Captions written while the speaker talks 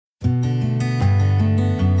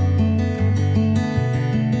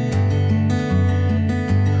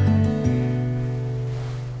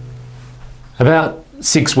About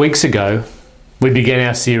 6 weeks ago, we began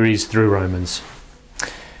our series through Romans.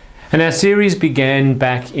 And our series began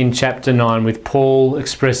back in chapter 9 with Paul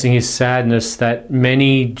expressing his sadness that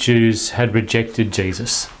many Jews had rejected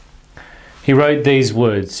Jesus. He wrote these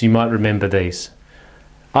words, you might remember these.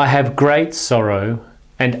 I have great sorrow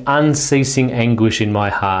and unceasing anguish in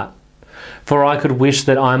my heart, for I could wish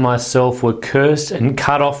that I myself were cursed and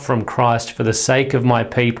cut off from Christ for the sake of my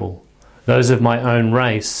people, those of my own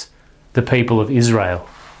race, the people of Israel.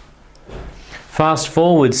 Fast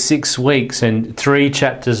forward 6 weeks and 3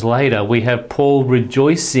 chapters later, we have Paul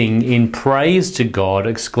rejoicing in praise to God,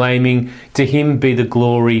 exclaiming, "To him be the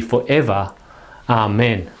glory forever.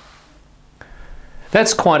 Amen."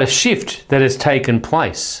 That's quite a shift that has taken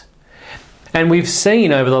place. And we've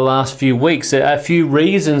seen over the last few weeks a few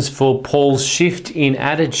reasons for Paul's shift in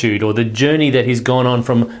attitude, or the journey that he's gone on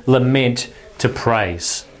from lament to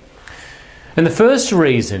praise. And the first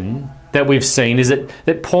reason that we've seen is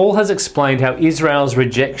that Paul has explained how Israel's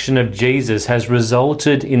rejection of Jesus has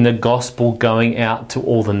resulted in the gospel going out to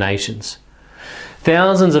all the nations.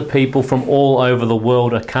 Thousands of people from all over the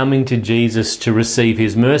world are coming to Jesus to receive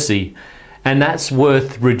his mercy, and that's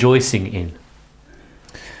worth rejoicing in.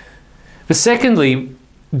 But secondly,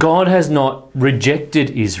 God has not rejected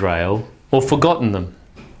Israel or forgotten them.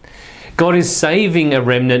 God is saving a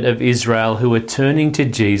remnant of Israel who are turning to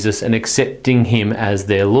Jesus and accepting him as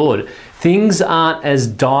their Lord. Things aren't as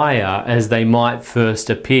dire as they might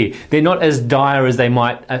first appear. They're not as dire as they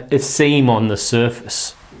might seem on the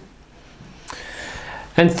surface.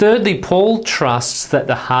 And thirdly, Paul trusts that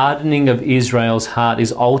the hardening of Israel's heart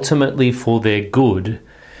is ultimately for their good,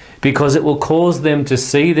 because it will cause them to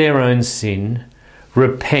see their own sin,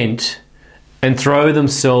 repent, and throw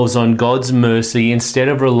themselves on God's mercy instead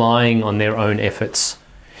of relying on their own efforts.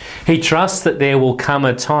 He trusts that there will come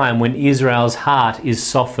a time when Israel's heart is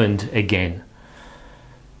softened again.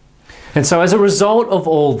 And so as a result of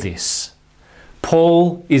all this,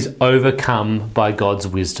 Paul is overcome by God's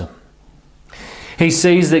wisdom. He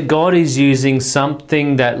sees that God is using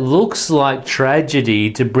something that looks like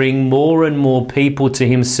tragedy to bring more and more people to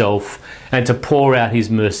himself and to pour out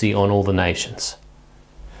his mercy on all the nations.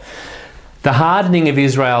 The hardening of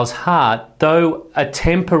Israel's heart, though a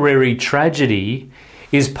temporary tragedy,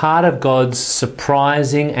 is part of God's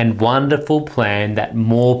surprising and wonderful plan that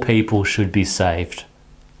more people should be saved.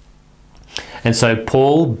 And so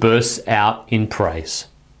Paul bursts out in praise.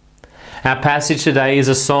 Our passage today is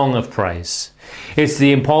a song of praise. It's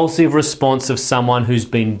the impulsive response of someone who's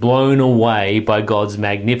been blown away by God's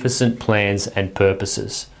magnificent plans and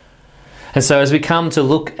purposes. And so as we come to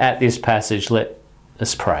look at this passage, let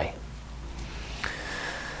us pray.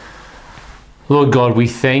 Lord God, we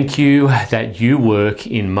thank you that you work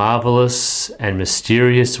in marvelous and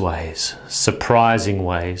mysterious ways, surprising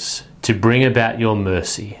ways, to bring about your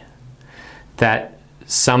mercy. That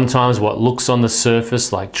sometimes what looks on the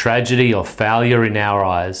surface like tragedy or failure in our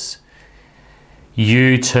eyes,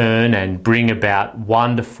 you turn and bring about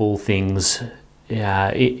wonderful things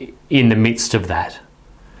in the midst of that.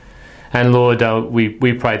 And Lord,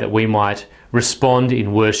 we pray that we might respond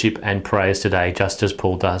in worship and praise today, just as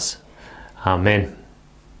Paul does. Amen.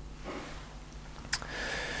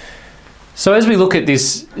 So as we look at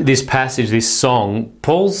this passage, this song,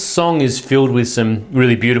 Paul's song is filled with some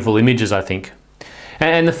really beautiful images, I think.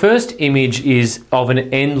 And the first image is of an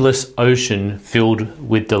endless ocean filled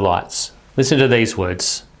with delights. Listen to these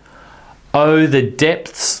words. Oh, the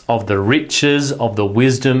depths of the riches of the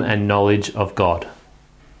wisdom and knowledge of God.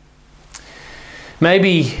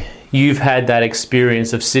 Maybe you've had that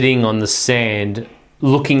experience of sitting on the sand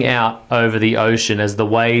looking out over the ocean as the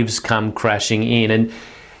waves come crashing in and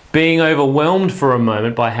being overwhelmed for a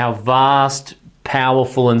moment by how vast,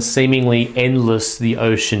 powerful and seemingly endless the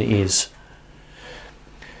ocean is.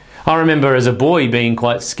 I remember as a boy being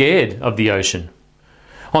quite scared of the ocean.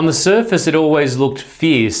 On the surface it always looked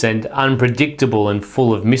fierce and unpredictable and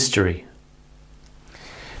full of mystery.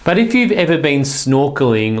 But if you've ever been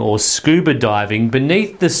snorkeling or scuba diving,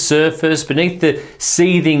 beneath the surface, beneath the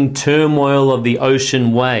seething turmoil of the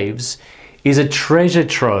ocean waves, is a treasure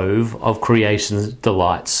trove of creation's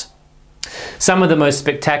delights. Some of the most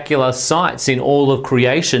spectacular sights in all of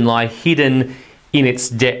creation lie hidden in its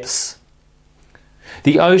depths.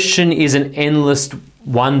 The ocean is an endless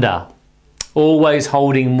wonder, always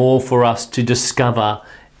holding more for us to discover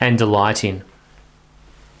and delight in.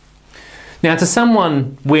 Now, to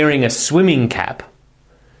someone wearing a swimming cap,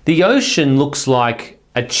 the ocean looks like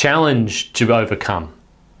a challenge to overcome,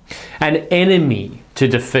 an enemy to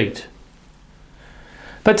defeat.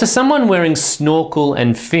 But to someone wearing snorkel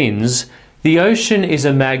and fins, The ocean is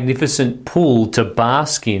a magnificent pool to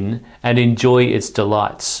bask in and enjoy its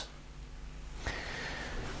delights.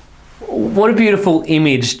 What a beautiful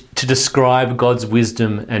image to describe God's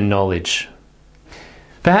wisdom and knowledge.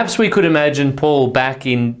 Perhaps we could imagine Paul back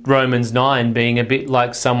in Romans 9 being a bit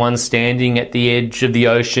like someone standing at the edge of the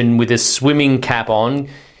ocean with a swimming cap on,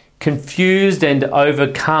 confused and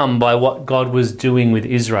overcome by what God was doing with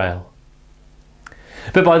Israel.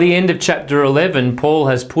 But by the end of chapter 11, Paul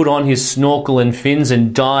has put on his snorkel and fins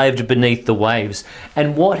and dived beneath the waves.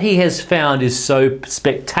 And what he has found is so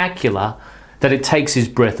spectacular that it takes his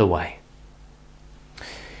breath away.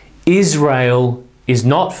 Israel is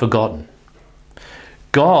not forgotten.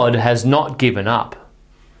 God has not given up.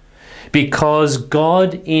 Because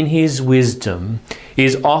God, in his wisdom,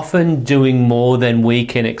 is often doing more than we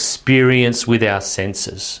can experience with our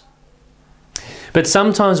senses. But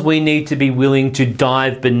sometimes we need to be willing to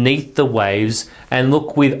dive beneath the waves and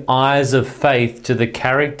look with eyes of faith to the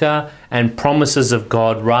character and promises of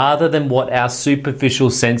God rather than what our superficial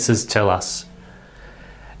senses tell us.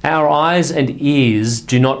 Our eyes and ears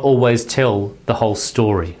do not always tell the whole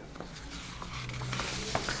story.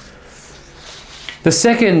 The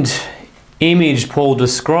second image Paul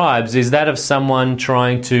describes is that of someone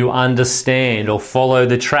trying to understand or follow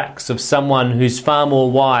the tracks of someone who's far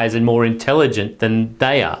more wise and more intelligent than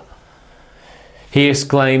they are. He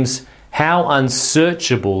exclaims, "How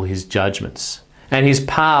unsearchable his judgments, and his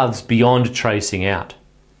paths beyond tracing out."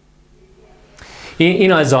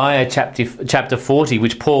 In Isaiah chapter 40,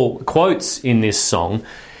 which Paul quotes in this song,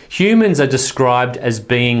 humans are described as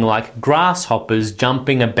being like grasshoppers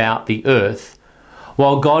jumping about the earth,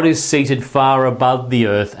 while God is seated far above the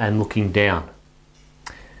earth and looking down.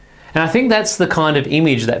 And I think that's the kind of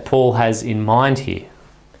image that Paul has in mind here.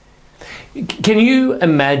 Can you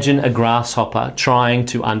imagine a grasshopper trying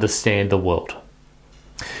to understand the world?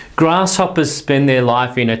 Grasshoppers spend their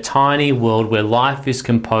life in a tiny world where life is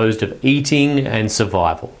composed of eating and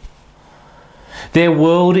survival. Their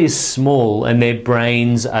world is small and their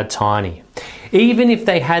brains are tiny. Even if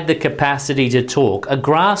they had the capacity to talk, a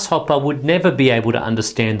grasshopper would never be able to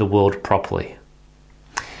understand the world properly.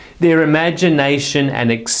 Their imagination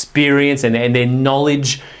and experience and their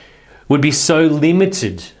knowledge would be so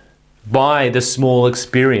limited by the small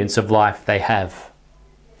experience of life they have.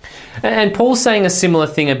 And Paul's saying a similar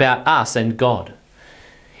thing about us and God.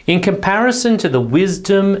 In comparison to the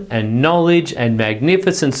wisdom and knowledge and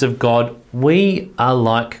magnificence of God, we are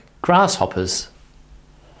like grasshoppers.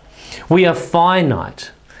 We are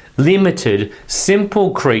finite, limited,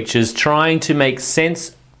 simple creatures trying to make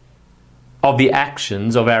sense of the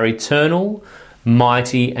actions of our eternal,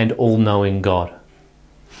 mighty, and all-knowing God.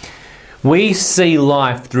 We see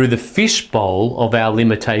life through the fishbowl of our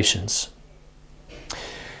limitations.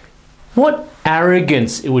 What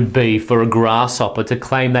arrogance it would be for a grasshopper to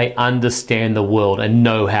claim they understand the world and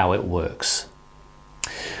know how it works.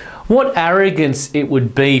 What arrogance it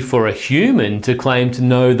would be for a human to claim to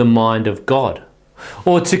know the mind of God,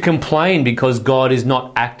 or to complain because God is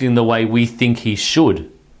not acting the way we think he should.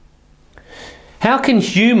 How can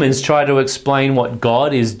humans try to explain what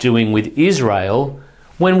God is doing with Israel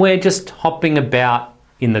when we're just hopping about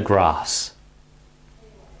in the grass?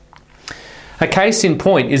 A case in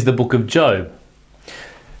point is the book of Job.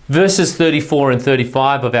 Verses 34 and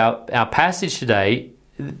 35 of our passage today,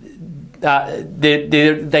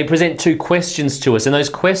 they present two questions to us, and those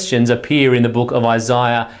questions appear in the book of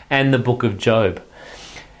Isaiah and the book of Job.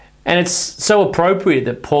 And it's so appropriate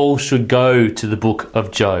that Paul should go to the book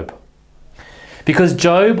of Job, because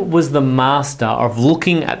Job was the master of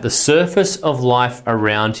looking at the surface of life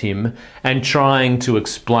around him and trying to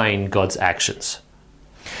explain God's actions.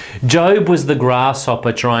 Job was the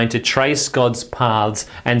grasshopper trying to trace God's paths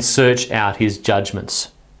and search out his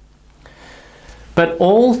judgments. But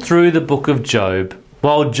all through the book of Job,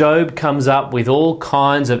 while Job comes up with all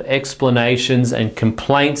kinds of explanations and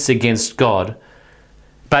complaints against God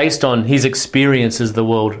based on his experiences of the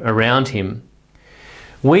world around him,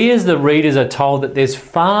 we as the readers are told that there's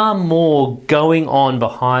far more going on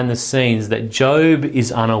behind the scenes that Job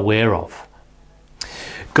is unaware of.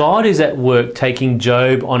 God is at work taking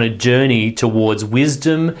Job on a journey towards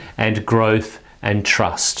wisdom and growth and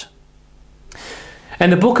trust.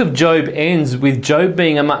 And the book of Job ends with Job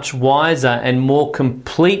being a much wiser and more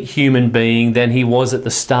complete human being than he was at the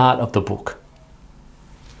start of the book.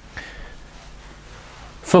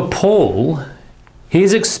 For Paul,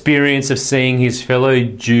 his experience of seeing his fellow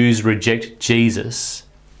Jews reject Jesus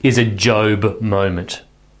is a Job moment.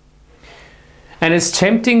 And it's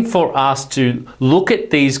tempting for us to look at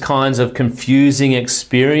these kinds of confusing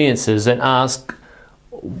experiences and ask,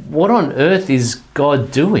 what on earth is God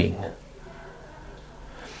doing?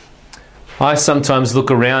 I sometimes look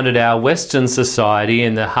around at our Western society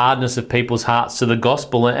and the hardness of people's hearts to the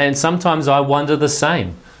gospel, and sometimes I wonder the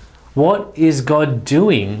same. What is God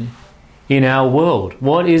doing in our world?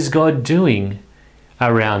 What is God doing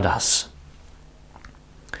around us?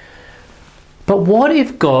 But what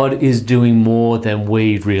if God is doing more than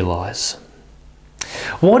we realise?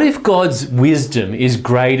 What if God's wisdom is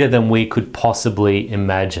greater than we could possibly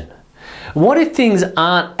imagine? What if things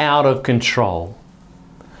aren't out of control?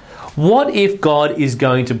 What if God is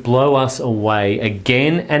going to blow us away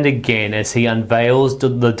again and again as He unveils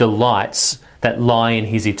the delights that lie in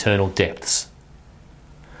His eternal depths?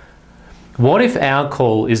 What if our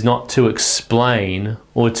call is not to explain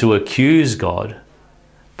or to accuse God,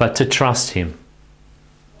 but to trust Him?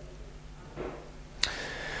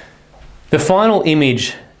 The final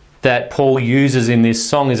image that Paul uses in this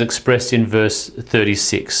song is expressed in verse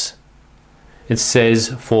 36. It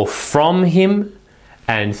says, "For from Him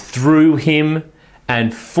and through Him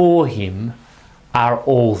and for Him are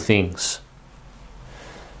all things."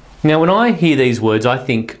 Now, when I hear these words, I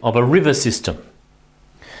think of a river system.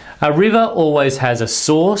 A river always has a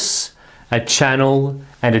source, a channel,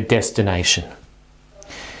 and a destination.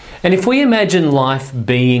 And if we imagine life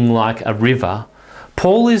being like a river,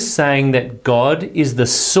 Paul is saying that God is the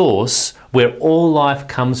source where all life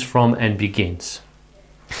comes from and begins.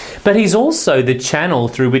 But He's also the channel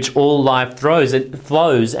through which all life flows,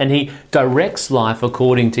 and He directs life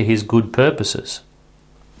according to His good purposes.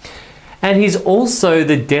 And He's also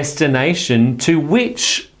the destination to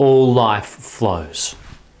which all life flows.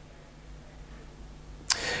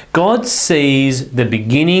 God sees the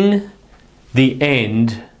beginning, the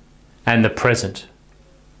end, and the present.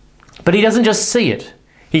 But He doesn't just see it,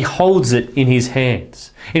 He holds it in His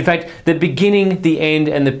hands. In fact, the beginning, the end,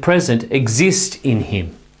 and the present exist in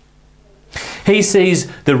Him. He sees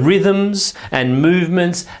the rhythms and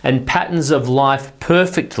movements and patterns of life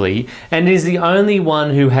perfectly, and is the only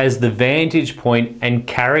one who has the vantage point and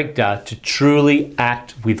character to truly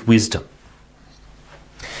act with wisdom.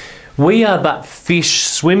 We are but fish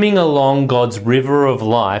swimming along God's river of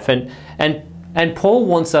life, and Paul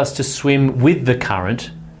wants us to swim with the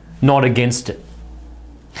current, not against it.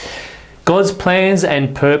 God's plans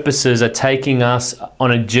and purposes are taking us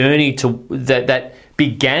on a journey that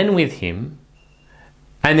began with Him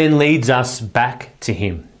and then leads us back to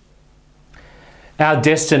Him. Our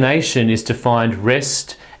destination is to find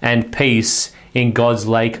rest and peace in God's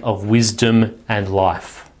lake of wisdom and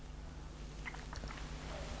life.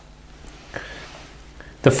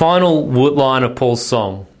 The final line of Paul's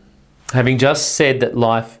song, having just said that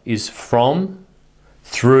life is from,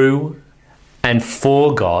 through, and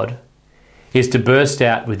for God, is to burst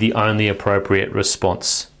out with the only appropriate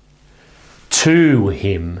response. To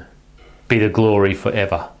Him be the glory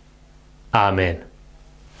forever. Amen.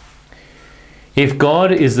 If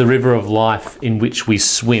God is the river of life in which we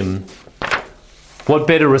swim, what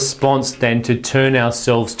better response than to turn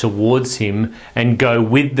ourselves towards Him and go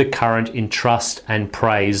with the current in trust and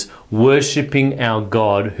praise, worshipping our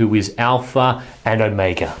God who is Alpha and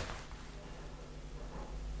Omega.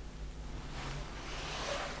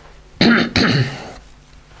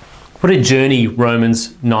 What a journey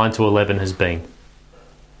Romans 9 to 11 has been.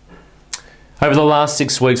 Over the last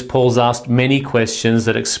 6 weeks, Paul's asked many questions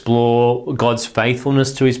that explore God's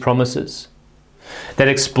faithfulness to His promises, that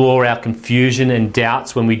explore our confusion and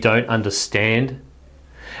doubts when we don't understand,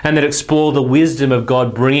 and that explore the wisdom of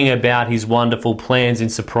God bringing about His wonderful plans in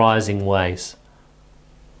surprising ways.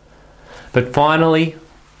 But finally,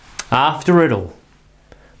 after it all,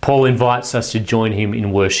 Paul invites us to join him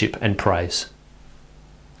in worship and praise.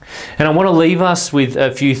 And I want to leave us with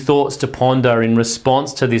a few thoughts to ponder in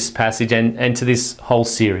response to this passage and to this whole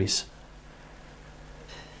series.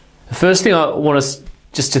 The first thing I want us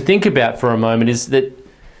just to think about for a moment is that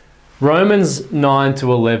Romans 9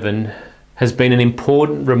 to 11 has been an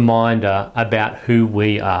important reminder about who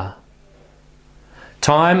we are.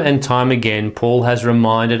 Time and time again, Paul has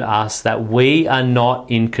reminded us that we are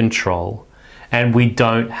not in control and we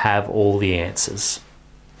don't have all the answers.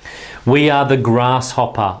 We are the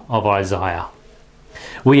grasshopper of Isaiah.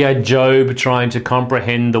 We are Job trying to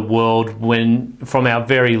comprehend the world from our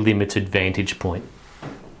very limited vantage point.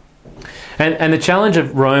 And the challenge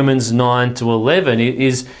of Romans 9 to 11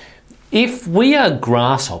 is, if we are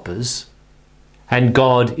grasshoppers and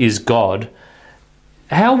God is God,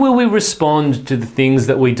 how will we respond to the things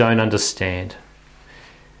that we don't understand?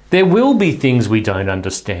 There will be things we don't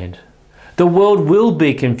understand. The world will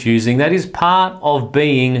be confusing. That is part of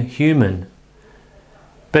being human.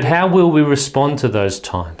 But how will we respond to those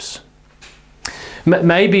times?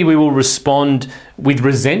 Maybe we will respond with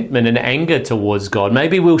resentment and anger towards God.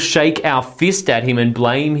 Maybe we'll shake our fist at him and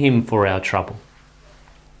blame him for our trouble.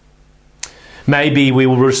 Maybe we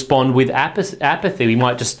will respond with apathy. We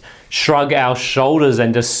might just shrug our shoulders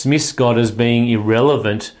and dismiss God as being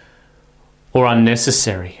irrelevant or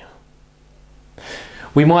unnecessary.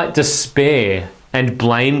 We might despair and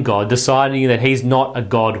blame God, deciding that he's not a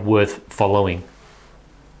God worth following.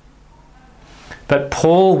 But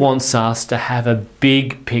Paul wants us to have a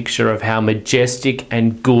big picture of how majestic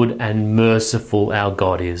and good and merciful our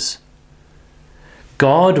God is.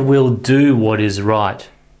 God will do what is right.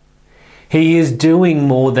 He is doing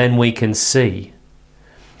more than we can see,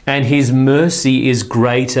 and his mercy is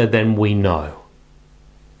greater than we know.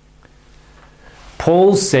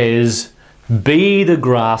 Paul says, "Be the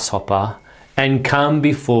grasshopper and come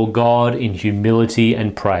before God in humility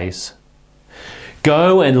and praise.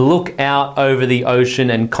 Go and look out over the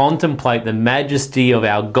ocean and contemplate the majesty of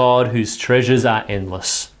our God whose treasures are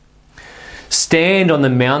endless. Stand on the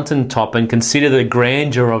mountaintop and consider the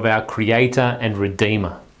grandeur of our Creator and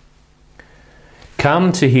Redeemer.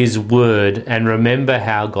 Come to his word and remember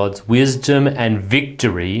how God's wisdom and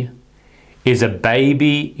victory is a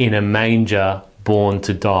baby in a manger born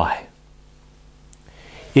to die."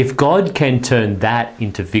 If God can turn that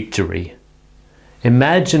into victory,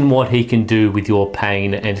 imagine what he can do with your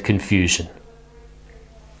pain and confusion.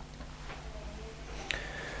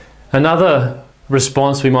 Another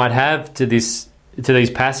response we might have to these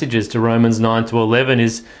passages, to Romans 9 to 11,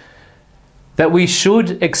 is that we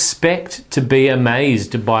should expect to be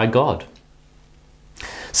amazed by God.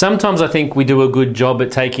 Sometimes I think we do a good job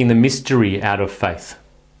at taking the mystery out of faith.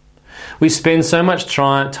 We spend so much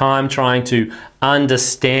time trying to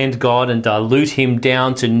understand God and dilute him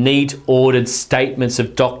down to neat, ordered statements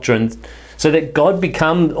of doctrine so that God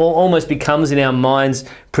almost becomes in our minds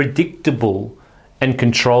predictable and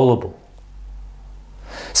controllable.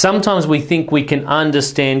 Sometimes we think we can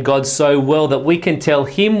understand God so well that we can tell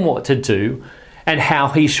him what to do and how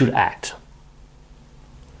he should act.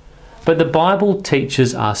 But the Bible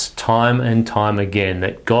teaches us time and time again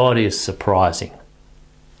that God is surprising.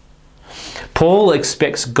 Paul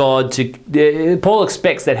expects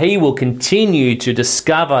that he will continue to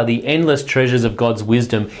discover the endless treasures of God's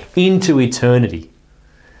wisdom into eternity.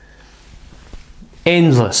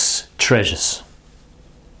 Endless treasures.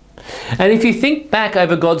 And if you think back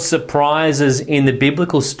over God's surprises in the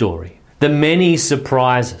biblical story, the many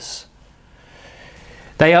surprises,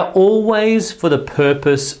 they are always for the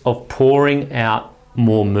purpose of pouring out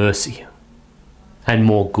more mercy and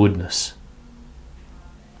more goodness.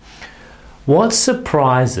 What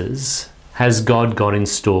surprises has God got in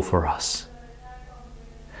store for us?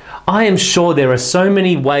 I am sure there are so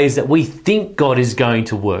many ways that we think God is going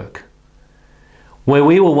to work, where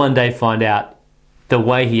we will one day find out the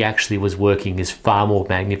way he actually was working is far more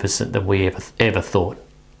magnificent than we ever thought.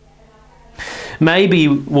 Maybe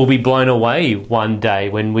we'll be blown away one day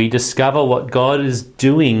when we discover what God is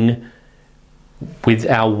doing with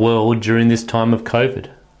our world during this time of COVID.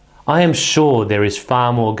 I am sure there is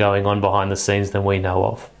far more going on behind the scenes than we know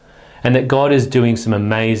of, and that God is doing some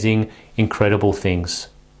amazing, incredible things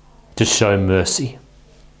to show mercy.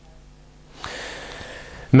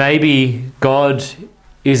 Maybe God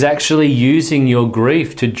is actually using your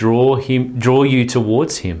grief to draw you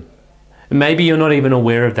towards him. Maybe you're not even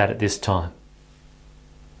aware of that at this time.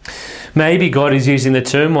 Maybe God is using the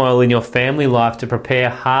turmoil in your family life to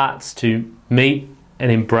prepare hearts to meet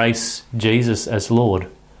and embrace Jesus as Lord.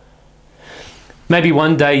 Maybe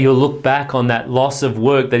one day you'll look back on that loss of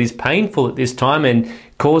work that is painful at this time and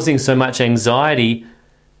causing so much anxiety.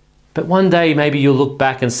 But one day maybe you'll look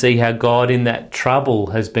back and see how God in that trouble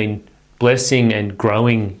has been blessing and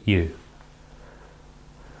growing you.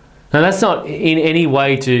 Now that's not in any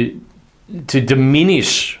way to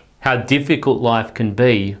diminish how difficult life can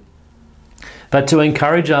be, but to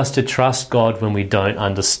encourage us to trust God when we don't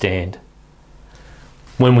understand,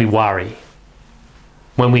 when we worry,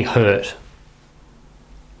 when we hurt.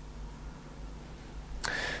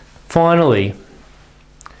 Finally,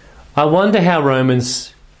 I wonder how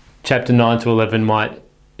Romans chapter 9 to 11 might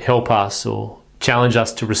help us or challenge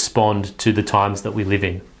us to respond to the times that we live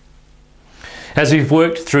in. As we've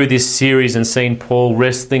worked through this series and seen Paul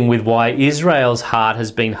wrestling with why Israel's heart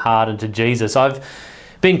has been hardened to Jesus, I've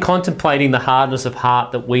been contemplating the hardness of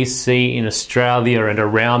heart that we see in Australia and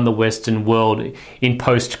around the Western world in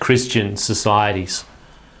post-Christian societies.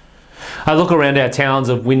 I look around our towns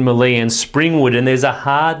of Winmalee and Springwood, and there's a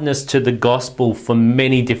hardness to the gospel for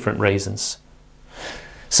many different reasons.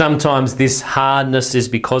 Sometimes this hardness is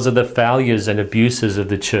because of the failures and abuses of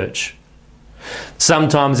the church.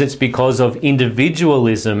 Sometimes it's because of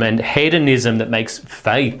individualism and hedonism that makes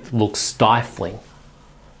faith look stifling.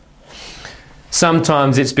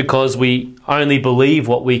 Sometimes it's because we only believe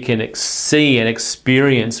what we can see and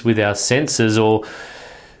experience with our senses, or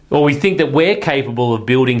we think that we're capable of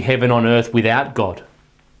building heaven on earth without God.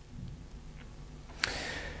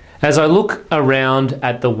 As I look around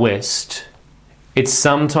at the West, it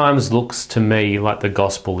sometimes looks to me like the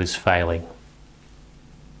gospel is failing.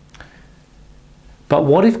 But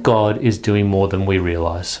what if God is doing more than we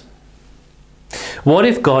realise? What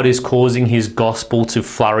if God is causing his gospel to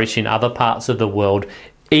flourish in other parts of the world,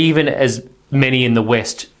 even as many in the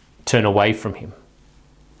West turn away from him?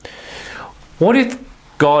 What if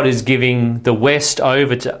God is giving the West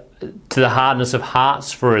over to the hardness of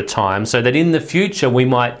hearts for a time, so that in the future we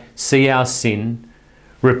might see our sin,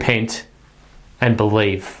 repent, and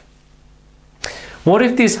believe? What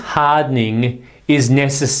if this hardening is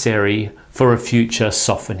necessary for a future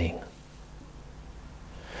softening?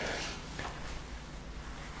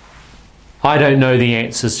 I don't know the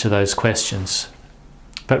answers to those questions,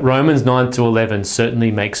 but Romans 9 to 11 certainly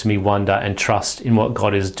makes me wonder and trust in what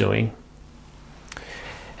God is doing.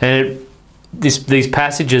 And these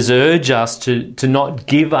passages urge us to not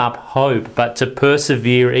give up hope, but to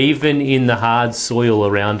persevere even in the hard soil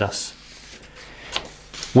around us.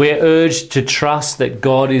 We're urged to trust that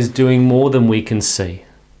God is doing more than we can see.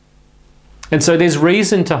 And so there's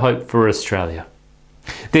reason to hope for Australia.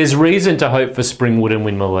 There's reason to hope for Springwood and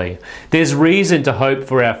Winmalee. There's reason to hope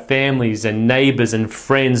for our families and neighbours and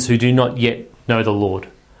friends who do not yet know the Lord.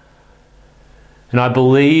 And I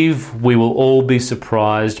believe we will all be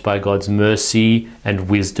surprised by God's mercy and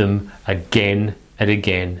wisdom again and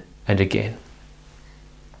again and again.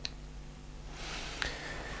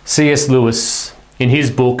 C.S. Lewis, in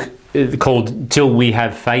his book called Till We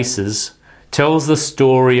Have Faces, tells the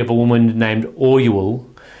story of a woman named Orwell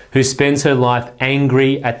who spends her life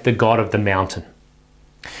angry at the God of the mountain.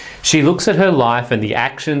 She looks at her life and the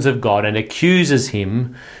actions of God and accuses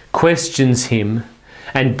him, questions him,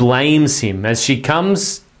 and blames him, as she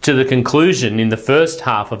comes to the conclusion in the first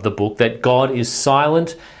half of the book that God is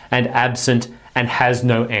silent and absent and has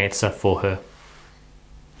no answer for her.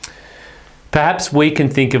 Perhaps we can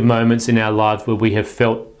think of moments in our lives where we have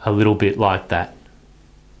felt a little bit like that.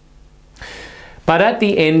 But at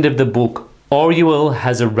the end of the book, Orwell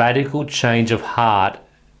has a radical change of heart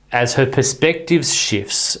as her perspective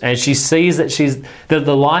shifts, and she sees that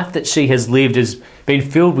the life that she has lived has been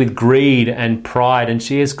filled with greed and pride, and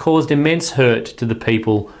she has caused immense hurt to the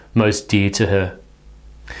people most dear to her.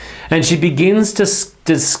 And she begins to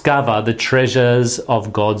discover the treasures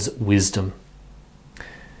of God's wisdom.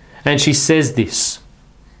 And she says this: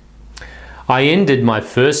 I ended my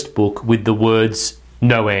first book with the words,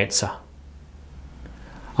 "No answer."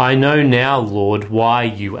 I know now, Lord, why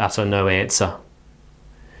you utter no answer.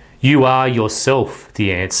 You are yourself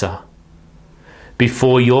the answer.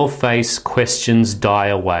 Before your face questions die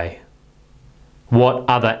away. What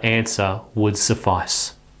other answer would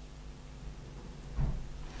suffice?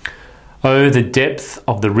 Oh, the depth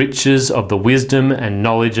of the riches of the wisdom and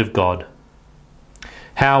knowledge of God.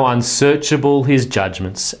 How unsearchable his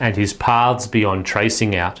judgments and his paths beyond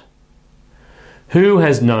tracing out. Who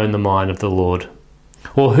has known the mind of the Lord?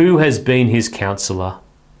 Or who has been his counsellor?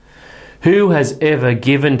 Who has ever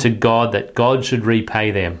given to God that God should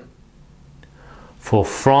repay them? For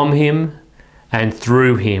from him and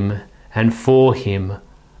through him and for him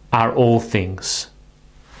are all things.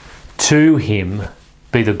 To him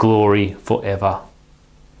be the glory forever.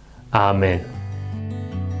 Amen.